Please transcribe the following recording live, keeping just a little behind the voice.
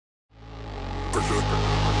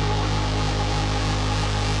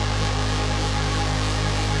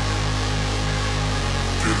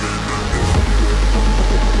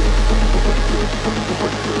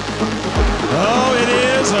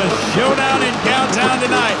town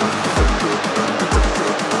tonight.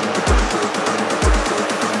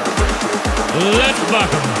 Let's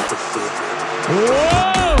buck him.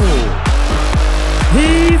 Whoa!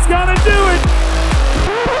 He's gonna do it!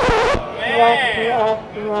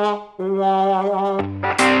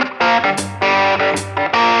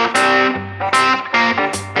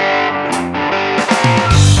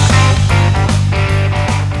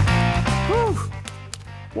 Whew.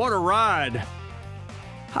 What a ride.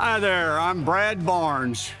 Hi there, I'm Brad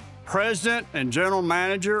Barnes, President and General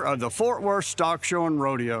Manager of the Fort Worth Stock Show and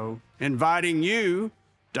Rodeo, inviting you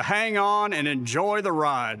to hang on and enjoy the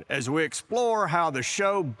ride as we explore how the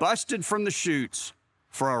show busted from the chutes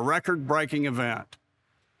for a record-breaking event.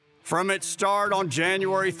 From its start on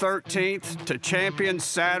January 13th to Champions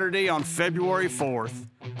Saturday on February 4th,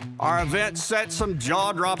 our event set some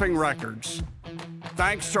jaw-dropping records.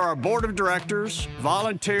 Thanks to our board of directors,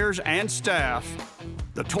 volunteers, and staff,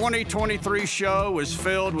 the 2023 show was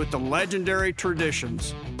filled with the legendary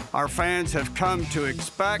traditions our fans have come to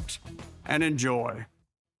expect and enjoy.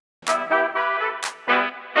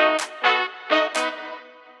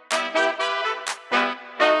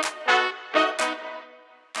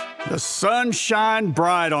 The sun shined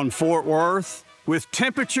bright on Fort Worth, with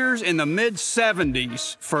temperatures in the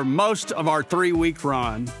mid-70s for most of our 3-week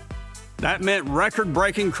run. That meant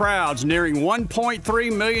record-breaking crowds nearing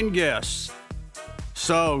 1.3 million guests.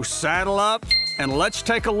 So saddle up and let's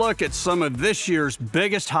take a look at some of this year's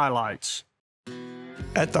biggest highlights.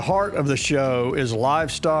 At the heart of the show is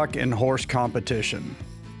livestock and horse competition.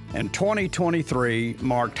 And 2023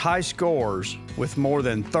 marked high scores with more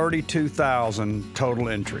than 32,000 total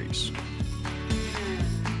entries.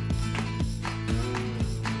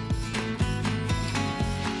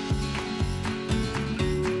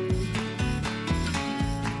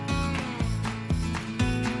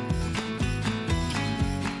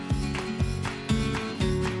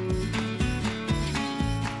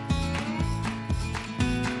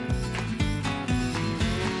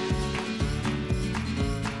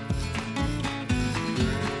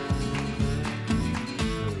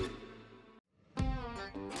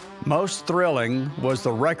 Most thrilling was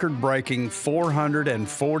the record-breaking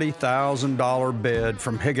 $440,000 bid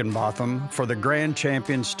from Higginbotham for the Grand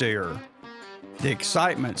Champion steer. The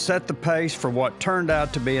excitement set the pace for what turned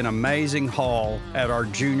out to be an amazing haul at our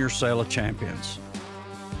Junior Sale of Champions.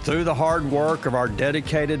 Through the hard work of our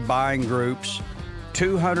dedicated buying groups,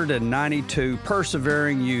 292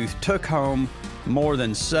 persevering youth took home more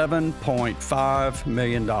than $7.5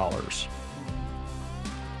 million.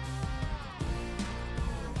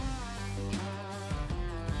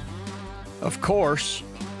 Of course,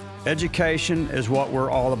 education is what we're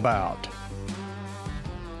all about.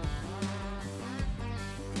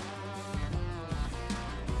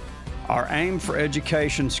 Our Aim for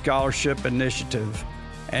Education Scholarship Initiative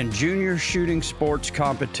and Junior Shooting Sports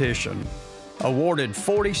Competition awarded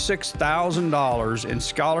 $46,000 in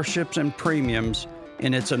scholarships and premiums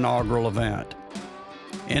in its inaugural event.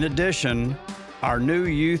 In addition, our new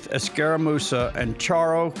Youth Escaramuza and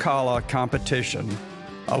Charro Cala competition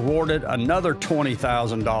awarded another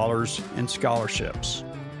 $20,000 in scholarships.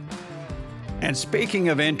 And speaking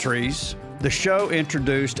of entries, the show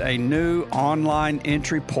introduced a new online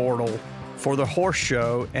entry portal for the horse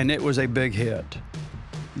show, and it was a big hit.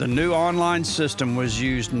 The new online system was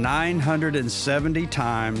used 970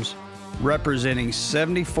 times, representing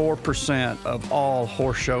 74% of all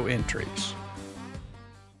horse show entries.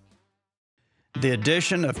 The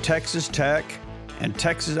addition of Texas Tech and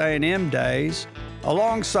Texas A&M days,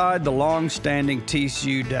 alongside the long-standing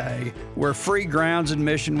TCU Day, where free grounds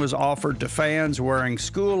admission was offered to fans wearing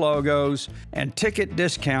school logos and ticket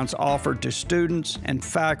discounts offered to students and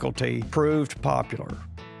faculty, proved popular.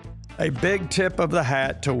 A big tip of the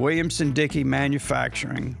hat to Williamson-Dickey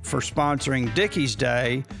Manufacturing for sponsoring Dickey's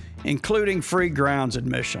Day, including free grounds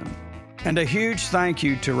admission. And a huge thank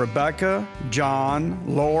you to Rebecca, John,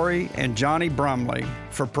 Lori, and Johnny Brumley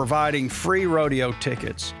for providing free rodeo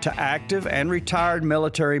tickets to active and retired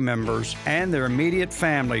military members and their immediate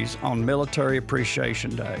families on Military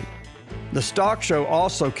Appreciation Day. The stock show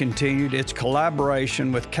also continued its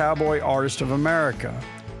collaboration with Cowboy Artists of America,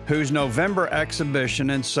 whose November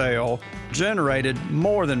exhibition and sale generated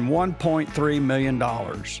more than $1.3 million.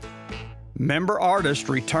 Member artists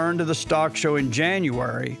returned to the stock show in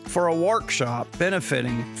January for a workshop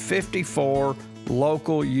benefiting 54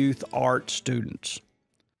 local youth art students.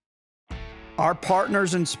 Our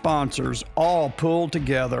partners and sponsors all pulled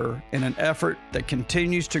together in an effort that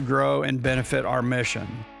continues to grow and benefit our mission.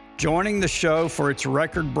 Joining the show for its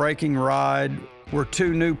record-breaking ride were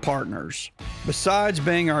two new partners. Besides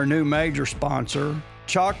being our new major sponsor,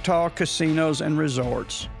 Choctaw Casinos and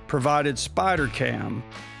Resorts provided SpiderCam,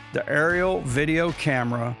 the aerial video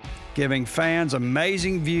camera giving fans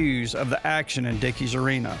amazing views of the action in Dickies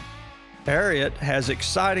Arena. Ariat has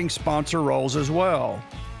exciting sponsor roles as well.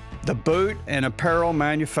 The boot and apparel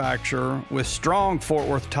manufacturer with strong Fort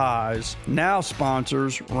Worth ties now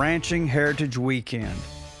sponsors Ranching Heritage Weekend,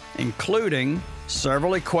 including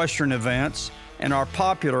several equestrian events and our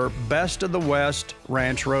popular Best of the West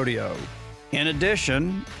Ranch Rodeo. In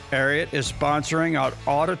addition, Ariat is sponsoring our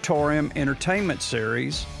Auditorium Entertainment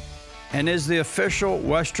Series and is the official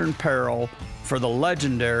Western apparel for the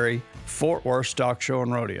legendary Fort Worth Stock Show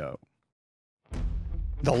and Rodeo.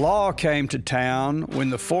 The law came to town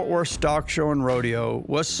when the Fort Worth Stock Show and Rodeo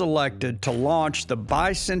was selected to launch the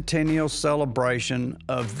bicentennial celebration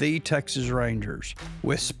of the Texas Rangers,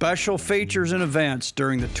 with special features and events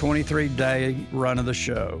during the 23-day run of the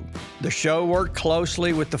show. The show worked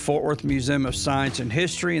closely with the Fort Worth Museum of Science and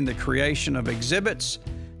History in the creation of exhibits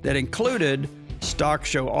that included stock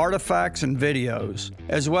show artifacts and videos,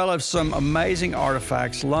 as well as some amazing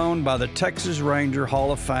artifacts loaned by the Texas Ranger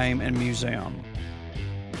Hall of Fame and Museum.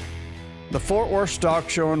 The Fort Worth Stock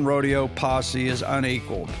Show and Rodeo posse is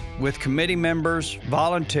unequaled, with committee members,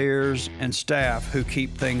 volunteers, and staff who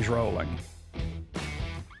keep things rolling.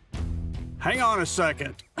 Hang on a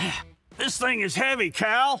second. This thing is heavy,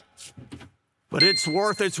 Cal, but it's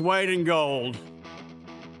worth its weight in gold.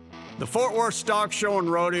 The Fort Worth Stock Show and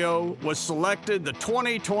Rodeo was selected the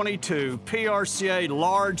 2022 PRCA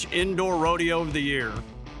Large Indoor Rodeo of the Year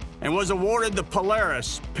and was awarded the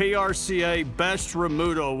Polaris PRCA Best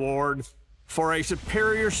Remuda Award for a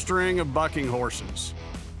superior string of bucking horses.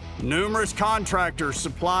 Numerous contractors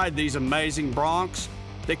supplied these amazing broncs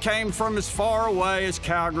that came from as far away as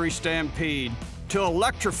Calgary Stampede to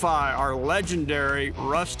electrify our legendary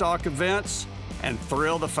rough stock events and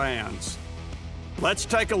thrill the fans. Let's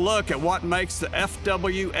take a look at what makes the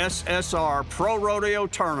FWSSR Pro Rodeo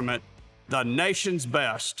Tournament the nation's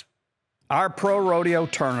best. Our Pro Rodeo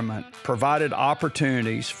Tournament provided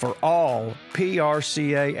opportunities for all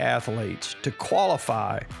PRCA athletes to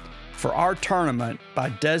qualify for our tournament by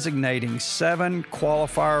designating 7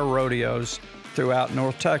 qualifier rodeos throughout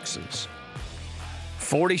North Texas.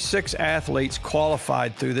 46 athletes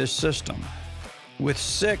qualified through this system, with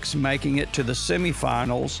 6 making it to the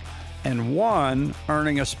semifinals and 1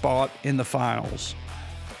 earning a spot in the finals.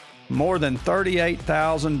 More than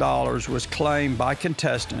 $38,000 was claimed by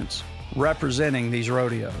contestants representing these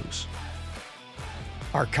rodeos.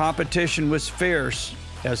 Our competition was fierce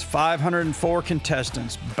as 504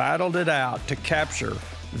 contestants battled it out to capture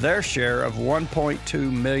their share of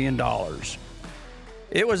 $1.2 million.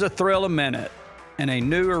 It was a thrill a minute, and a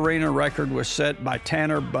new arena record was set by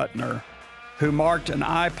Tanner Butner, who marked an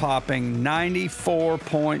eye-popping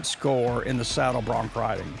 94-point score in the saddle bronc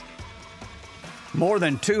riding. More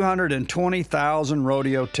than 220,000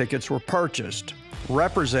 rodeo tickets were purchased,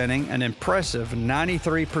 representing an impressive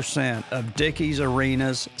 93% of Dickies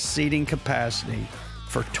Arena's seating capacity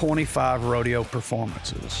for 25 rodeo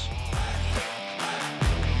performances.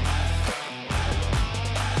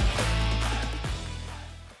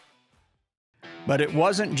 But it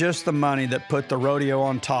wasn't just the money that put the rodeo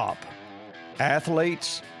on top.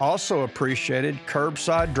 Athletes also appreciated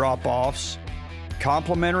curbside drop-offs,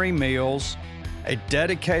 complimentary meals, a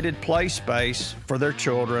dedicated play space for their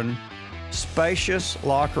children, spacious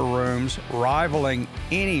locker rooms rivaling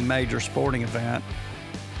any major sporting event,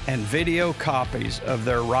 and video copies of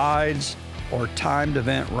their rides or timed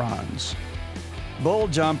event runs. Bull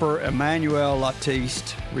jumper Emmanuel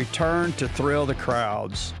Latiste returned to thrill the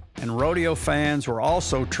crowds, and rodeo fans were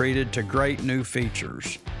also treated to great new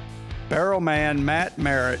features. Barrelman Matt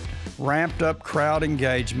Merritt ramped up crowd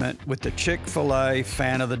engagement with the Chick-fil-A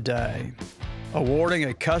Fan of the Day, awarding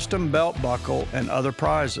a custom belt buckle and other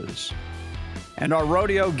prizes. And our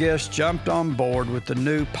rodeo guests jumped on board with the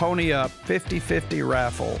new Pony Up 50/50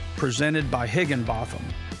 raffle presented by Higginbotham,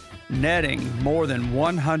 netting more than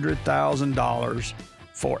 $100,000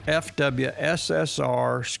 for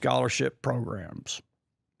FWSSR scholarship programs.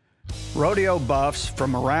 Rodeo buffs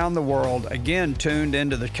from around the world again tuned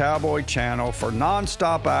into the Cowboy Channel for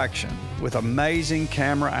non-stop action with amazing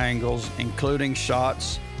camera angles, including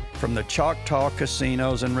shots from the Choctaw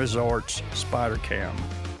Casinos and Resorts SpiderCam.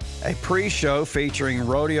 A pre-show featuring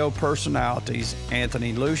rodeo personalities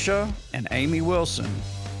Anthony Lucia and Amy Wilson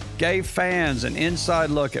gave fans an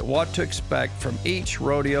inside look at what to expect from each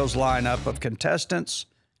rodeo's lineup of contestants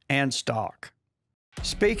and stock.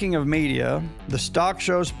 Speaking of media, the stock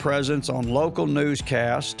show's presence on local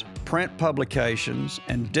newscasts, print publications,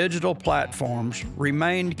 and digital platforms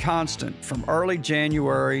remained constant from early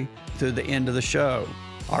January through the end of the show.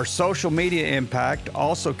 Our social media impact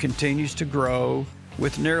also continues to grow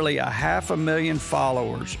with nearly 500,000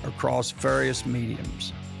 followers across various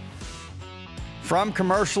mediums. From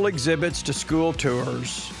commercial exhibits to school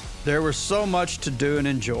tours, there was so much to do and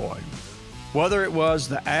enjoy. Whether it was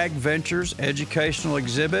the Ag Ventures educational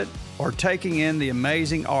exhibit or taking in the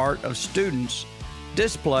amazing art of students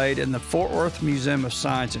displayed in the Fort Worth Museum of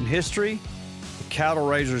Science and History, the Cattle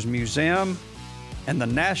Raisers Museum, and the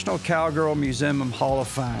National Cowgirl Museum Hall of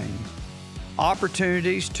Fame.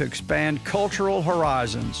 Opportunities to expand cultural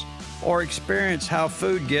horizons or experience how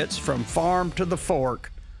food gets from farm to the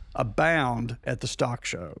fork abound at the stock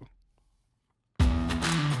show.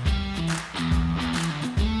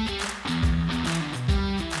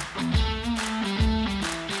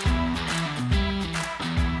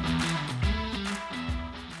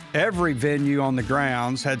 Every venue on the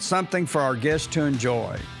grounds had something for our guests to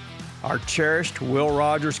enjoy. Our cherished Will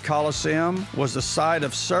Rogers Coliseum was the site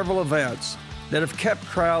of several events that have kept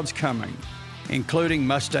crowds coming, including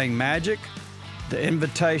Mustang Magic, the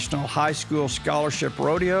Invitational High School Scholarship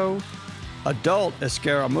Rodeo, Adult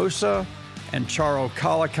Escaramuza, and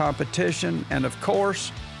Charocala competition, and of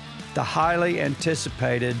course, the highly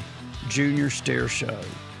anticipated Junior Steer Show.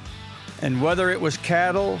 And whether it was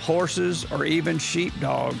cattle, horses, or even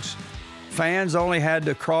sheepdogs, fans only had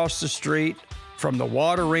to cross the street from the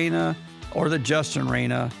Watt Arena or the Justin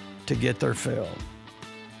Arena to get their fill.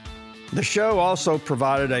 The show also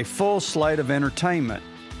provided a full slate of entertainment,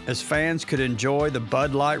 as fans could enjoy the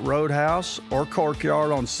Bud Light Roadhouse or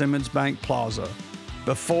Courtyard on Simmons Bank Plaza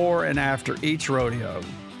before and after each rodeo.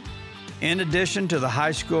 In addition to the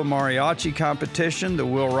high school mariachi competition, the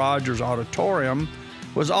Will Rogers Auditorium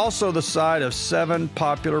was also the site of 7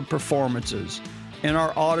 popular performances in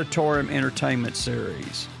our auditorium entertainment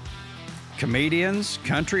series. Comedians,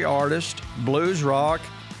 country artists, blues rock,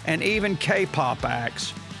 and even K-pop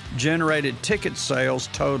acts generated ticket sales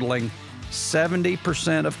totaling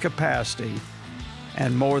 70% of capacity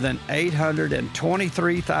and more than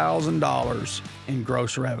 $823,000 in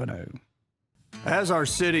gross revenue. As our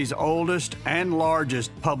city's oldest and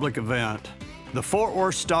largest public event, the Fort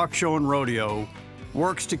Worth Stock Show and Rodeo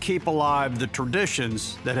works to keep alive the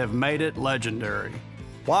traditions that have made it legendary,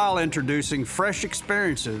 while introducing fresh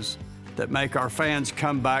experiences that make our fans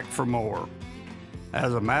come back for more.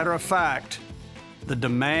 As a matter of fact, the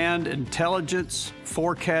demand intelligence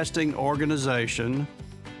forecasting organization,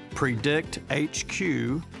 Predict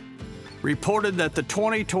HQ, reported that the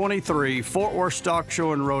 2023 Fort Worth Stock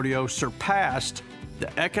Show and Rodeo surpassed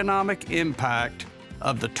the economic impact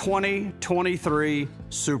of the 2023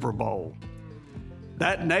 Super Bowl.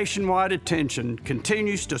 That nationwide attention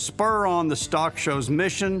continues to spur on the stock show's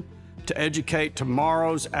mission to educate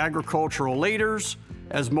tomorrow's agricultural leaders,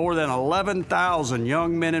 as more than 11,000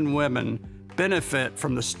 young men and women benefit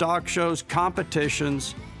from the stock show's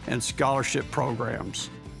competitions and scholarship programs.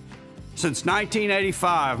 Since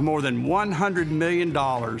 1985, more than $100 million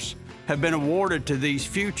have been awarded to these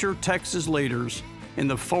future Texas leaders in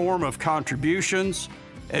the form of contributions,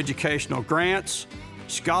 educational grants,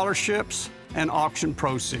 scholarships, and auction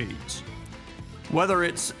proceeds. Whether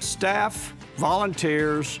it's staff,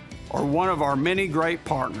 volunteers, or one of our many great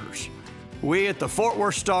partners, we at the Fort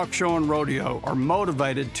Worth Stock Show and Rodeo are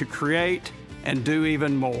motivated to create and do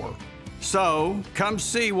even more. So come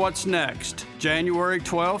see what's next, January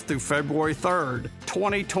 12th through February 3rd,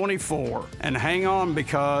 2024, and hang on,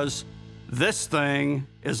 because this thing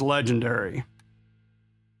is legendary.